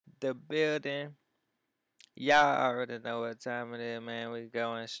the building. Y'all already know what time it is, man. We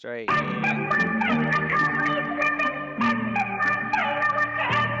going straight in.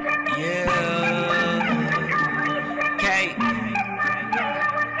 Yeah. Okay.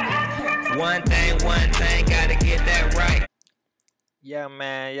 One thing, gotta get that right. Yeah,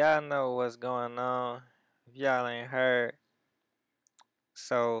 man. Y'all know what's going on. If y'all ain't heard.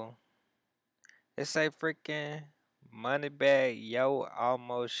 So, it's a freaking money bag. Yo,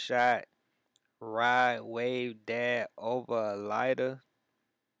 almost shot Ride Wave Dad over a lighter.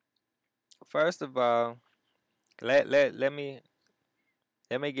 First of all, let me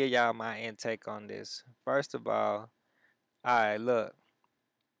give y'all my intake on this. First of all right, look,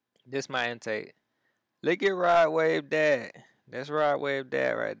 this my intake. Look at Ride Wave Dad. That's Ride Wave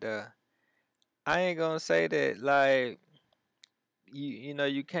Dad right there. I ain't gonna say that like you know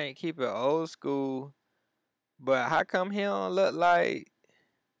you can't keep it old school, but how come he don't look like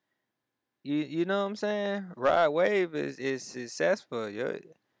you know what I'm saying? Ride Wave is successful.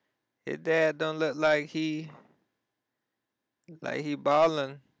 His dad don't look like he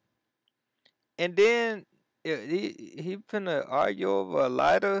balling. And then he finna argue over a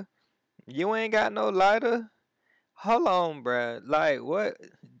lighter. You ain't got no lighter. Hold on, bruh. Like what?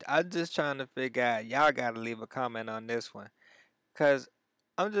 I'm just trying to figure out. Y'all gotta leave a comment on this one, cause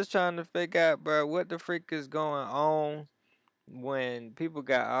I'm just trying to figure out, bruh, what the freak is going on when people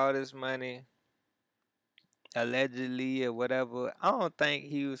got all this money, allegedly or whatever. I don't think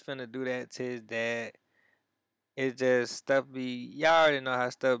he was finna do that to his dad. It's just stuff be. Y'all already know how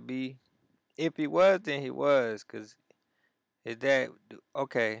stuff be. If he was, then he was, cause his dad.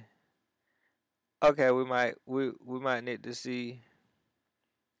 Okay, okay. We might need to see.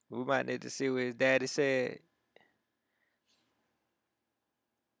 We might need to see what his daddy said.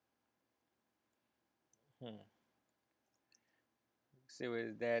 Hmm. See what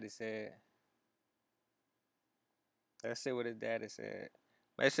his daddy said. Let's see what his daddy said.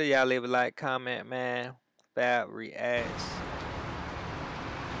 Make sure y'all leave a like, comment, man. Fab reacts.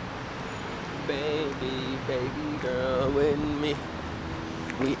 Baby girl with me.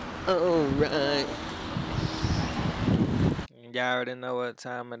 We alright. Y'all already know what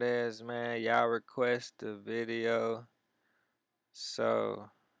time it is, man. Y'all request the video. So,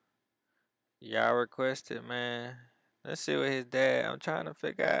 y'all requested, man. Let's see what his dad. I'm trying to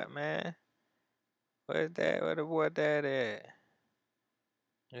figure out, man. Where's dad? Where the boy dad at?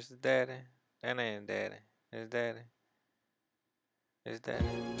 It's the daddy. That ain't daddy. It's daddy. It's daddy.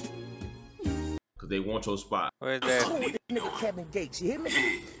 Cause they want your spot. Where's Cool daddy? with this nigga Kevin Gates, you hear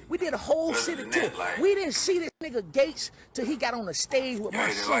me? We did a whole city tour. We didn't see this nigga Gates till he got on the stage with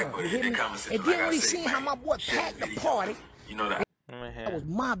my son, you hear me? And then when he seen how my boy packed the party, that was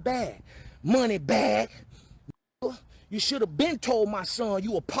my bad. Money bag. You should have been told my son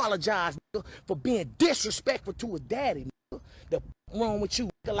you apologize, nigga, for being disrespectful to his daddy, nigga. The wrong with you,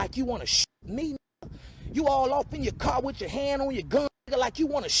 nigga, like you wanna shoot me, nigga. You all off in your car with your hand on your gun, nigga, like you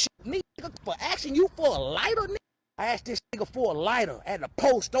wanna shoot me, nigga, for asking you for a lighter, nigga. I asked this nigga for a lighter at the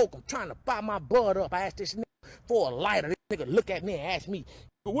post oak. I'm trying to fire my bud up. I asked this nigga for a lighter. This nigga look at me and ask me,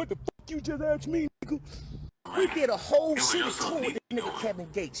 what the fuck you just asked me, nigga? We did a whole city tour with this nigga Kevin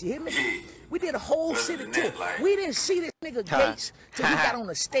Gates, you hear me? We did a whole city tour. We didn't see this nigga Gates till he got on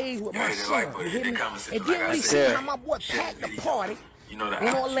the stage with my son, you hear me? And then when he seen how my boy packed the party in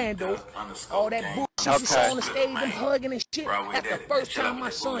Orlando, all that bullshit you saw on the stage, them hugging and shit, that's the first time my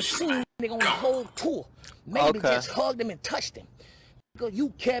son seen nigga on the whole tour. Maybe just hugged him and touched him. Because you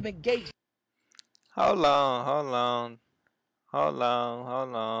Kevin Gates. Hold on.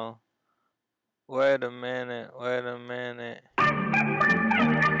 Wait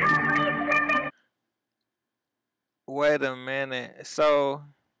a minute. So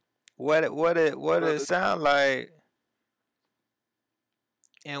what it sound like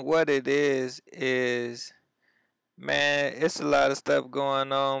and what it is, man, it's a lot of stuff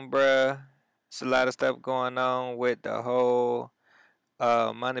going on, bruh. It's a lot of stuff going on with the whole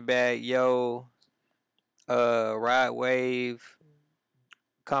Moneybag Yo Ride Wave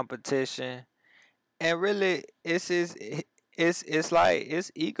competition. And really it's like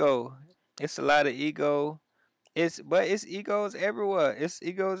it's ego. It's a lot of ego. It's egos everywhere. It's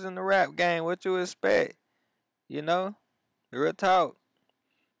egos in the rap game. What you expect? You know? Real talk.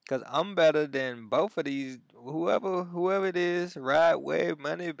 Cause I'm better than both of these. Whoever it is, Ride Wave,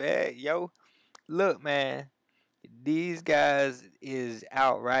 Moneybag, Yo. Look, man, these guys is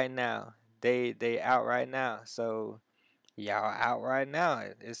out right now. They out right now. So y'all out right now.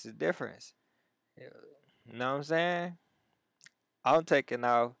 It's the difference. You know what I'm saying? I'm taking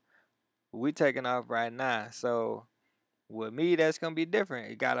off. We taking off right now. So With me, that's gonna be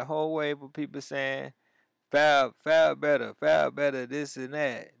different. It got a whole wave of people saying Fab better, this and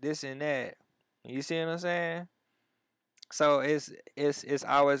that, this and that. You see what I'm saying? So it's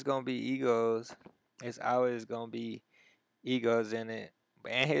always gonna be egos. It's always gonna be egos in it.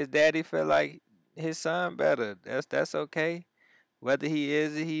 And his daddy feel like his son better. That's okay. Whether he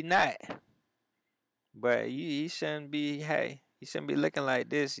is or he not. But he shouldn't be, hey, he shouldn't be looking like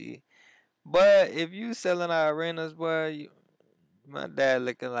this. But if you selling our arenas, boy, my dad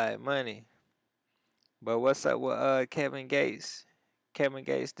looking like money. But what's up with Kevin Gates? Kevin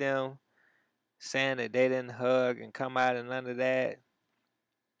Gates them saying that they didn't hug and come out and none of that.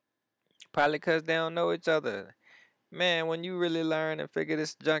 Probably because they don't know each other. Man, when you really learn and figure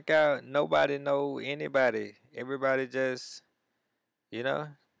this junk out, nobody know anybody. Everybody just, you know,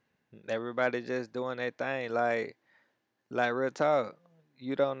 everybody just doing their thing. Like real talk.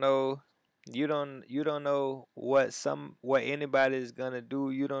 You don't know you don't know what anybody's gonna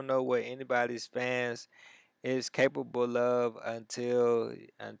do. You don't know what anybody's fans is capable of until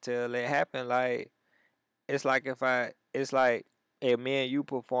it happened. Like it's like if me and you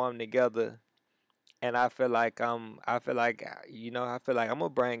perform together and I feel like I'm gonna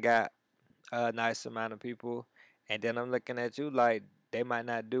bring out a nice amount of people, and then I'm looking at you like they might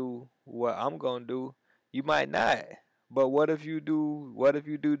not do what I'm gonna do. You might not, but what if you do? What if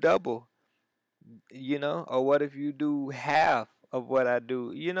you do double? Or what if you do half of what I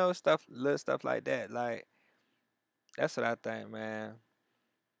do? Little stuff like that. Like that's what I think, man.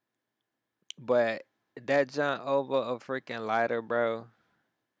 But that junk over a freaking lighter, bro.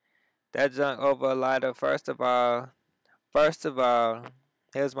 That junk over a lighter. First of all,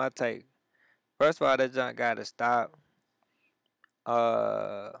 here's my take. First of all, that junk gotta stop.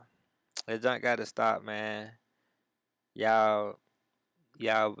 Uh, that junk gotta stop, man. Y'all,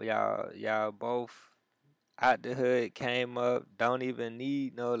 y'all both out the hood came up. Don't even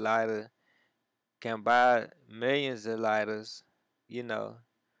need no lighter. Can buy millions of lighters. You know,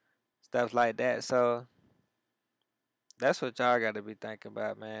 stuff like that. So that's what y'all gotta be thinking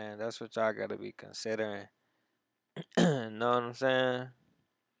about, man. That's what y'all gotta be considering. Know what I'm saying?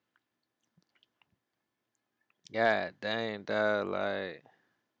 God dang, dog, like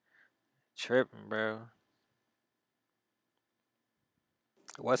tripping, bro.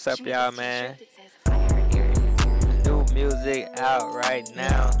 What's up, y'all, man? New music out right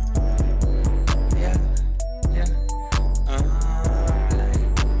now. Yeah, yeah.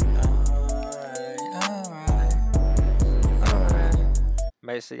 Alright.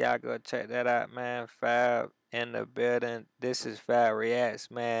 Make sure y'all go check that out, man. Fab in the building. This is Fab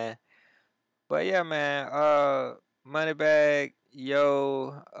Reacts, man. But yeah, man. Moneybag,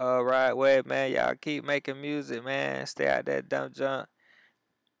 yo, Right Wave, man. Y'all keep making music, man. Stay out that dumb junk.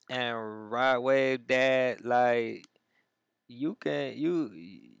 And Right Wave, Dad, like you can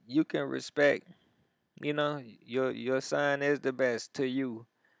respect. Your son is the best to you.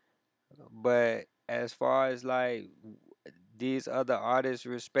 But as far as like these other artists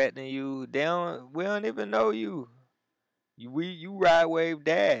respecting you, we don't even know you. You Ride Wave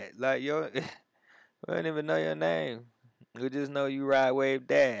Dad. Like we don't even know your name. We just know you Ride Wave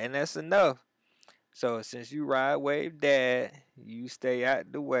Dad, and that's enough. So since you Ride Wave Dad, you stay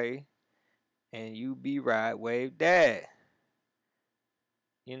out the way and you be Ride Wave Dad.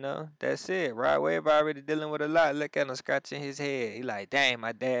 That's it. Ride Wave already dealing with a lot. Look at him scratching his head. He like, dang,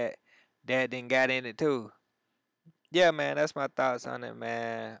 my dad didn't got in it too. Yeah, man, that's my thoughts on it,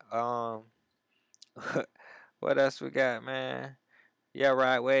 man. What else we got, man? Yeah,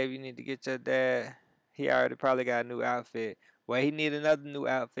 Ride Wave, you need to get your dad. He already probably got a new outfit. Well, he need another new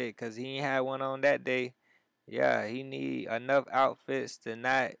outfit because he ain't had one on that day. Yeah, he need enough outfits to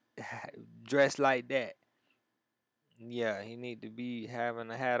not dress like that. Yeah, he need to be having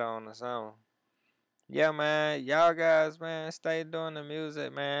a hat on or something. Yeah, man. Y'all guys, man, stay doing the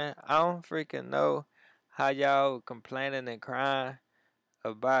music, man. I don't freaking know how y'all complaining and crying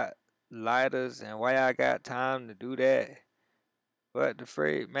about lighters and why y'all got time to do that. But the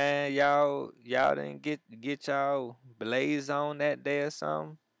freak, man, y'all didn't get y'all blaze on that day or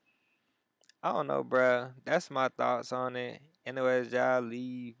something. I don't know, bruh. That's my thoughts on it. Anyways, y'all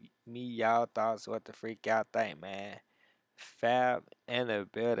leave me y'all thoughts. What the freak y'all think, man? Fab in the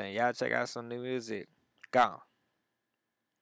building. Y'all check out some new music. Gone.